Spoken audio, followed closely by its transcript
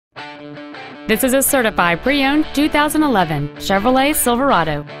This is a certified pre-owned 2011 Chevrolet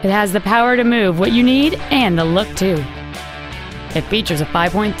Silverado. It has the power to move what you need and the look too. It features a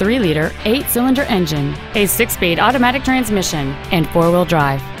 5.3-liter 8-cylinder engine, a 6-speed automatic transmission, and 4-wheel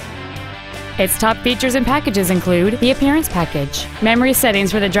drive. Its top features and packages include the appearance package, memory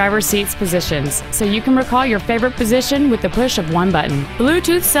settings for the driver's seat's positions, so you can recall your favorite position with the push of one button,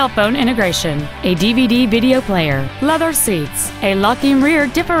 Bluetooth cell phone integration, a DVD video player, leather seats, a locking rear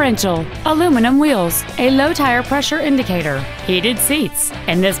differential, aluminum wheels, a low tire pressure indicator, heated seats,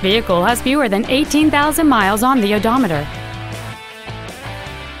 and this vehicle has fewer than 18,000 miles on the odometer.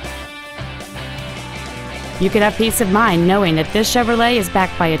 You can have peace of mind knowing that this Chevrolet is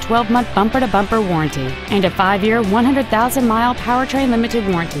backed by a 12-month bumper-to-bumper warranty and a 5-year, 100,000-mile powertrain limited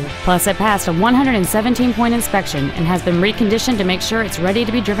warranty. Plus, it passed a 117-point inspection and has been reconditioned to make sure it's ready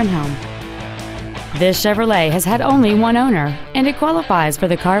to be driven home. This Chevrolet has had only one owner, and it qualifies for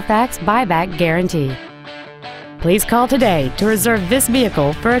the Carfax buyback guarantee. Please call today to reserve this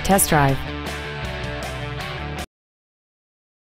vehicle for a test drive.